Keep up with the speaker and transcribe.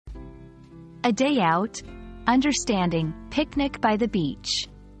A day out, understanding, picnic by the beach.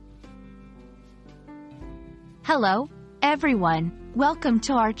 Hello, everyone. Welcome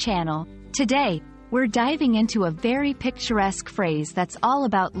to our channel. Today, we're diving into a very picturesque phrase that's all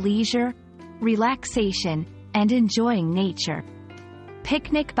about leisure, relaxation, and enjoying nature.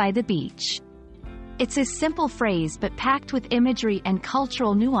 Picnic by the beach. It's a simple phrase but packed with imagery and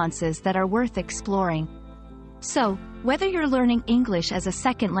cultural nuances that are worth exploring. So, whether you're learning English as a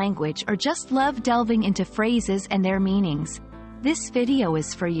second language or just love delving into phrases and their meanings, this video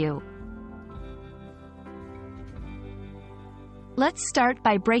is for you. Let's start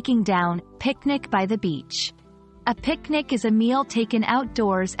by breaking down picnic by the beach. A picnic is a meal taken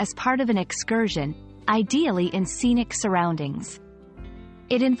outdoors as part of an excursion, ideally in scenic surroundings.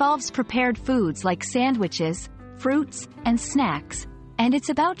 It involves prepared foods like sandwiches, fruits, and snacks, and it's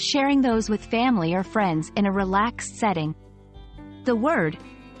about sharing those with family or friends in a relaxed setting. The word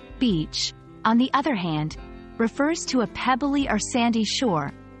beach, on the other hand, refers to a pebbly or sandy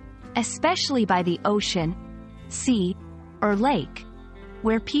shore, especially by the ocean, sea, or lake,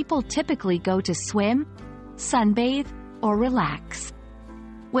 where people typically go to swim, sunbathe, or relax.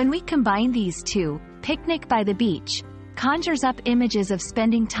 When we combine these two, picnic by the beach conjures up images of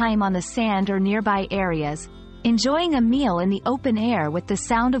spending time on the sand or nearby areas, enjoying a meal in the open air with the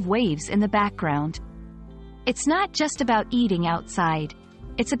sound of waves in the background. It's not just about eating outside.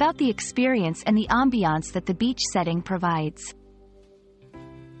 It's about the experience and the ambiance that the beach setting provides.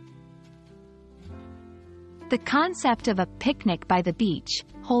 The concept of a picnic by the beach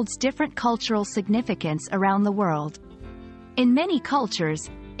holds different cultural significance around the world. In many cultures,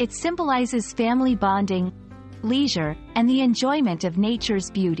 it symbolizes family bonding, leisure, and the enjoyment of nature's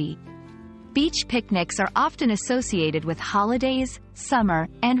beauty. Beach picnics are often associated with holidays, summer,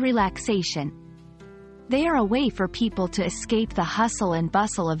 and relaxation. They are a way for people to escape the hustle and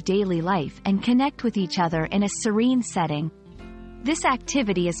bustle of daily life and connect with each other in a serene setting. This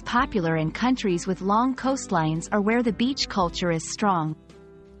activity is popular in countries with long coastlines or where the beach culture is strong.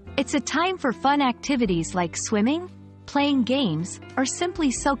 It's a time for fun activities like swimming, playing games, or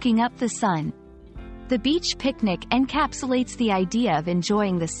simply soaking up the sun. The beach picnic encapsulates the idea of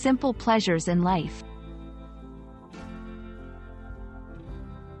enjoying the simple pleasures in life.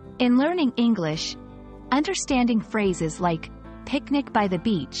 In learning English, understanding phrases like picnic by the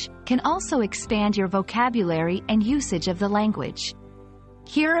beach can also expand your vocabulary and usage of the language.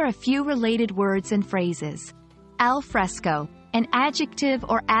 Here are a few related words and phrases. Al fresco, an adjective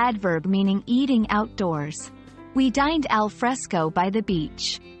or adverb meaning eating outdoors. We dined al fresco by the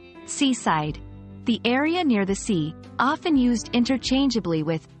beach. Seaside, the area near the sea, often used interchangeably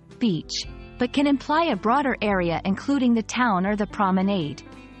with beach, but can imply a broader area including the town or the promenade.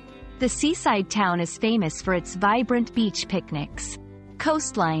 The seaside town is famous for its vibrant beach picnics.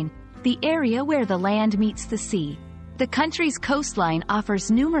 Coastline, the area where the land meets the sea. The country's coastline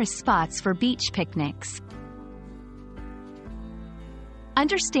offers numerous spots for beach picnics.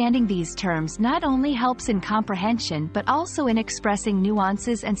 Understanding these terms not only helps in comprehension but also in expressing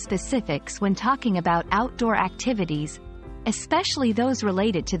nuances and specifics when talking about outdoor activities, especially those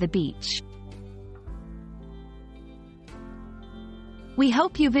related to the beach. We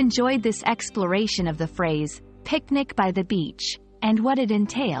hope you've enjoyed this exploration of the phrase, picnic by the beach, and what it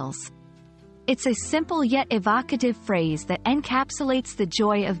entails. It's a simple yet evocative phrase that encapsulates the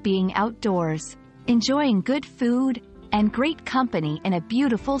joy of being outdoors, enjoying good food, and great company in a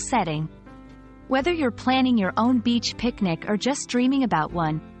beautiful setting. Whether you're planning your own beach picnic or just dreaming about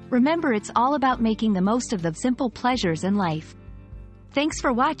one, remember it's all about making the most of the simple pleasures in life. Thanks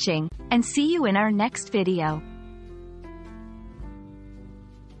for watching, and see you in our next video.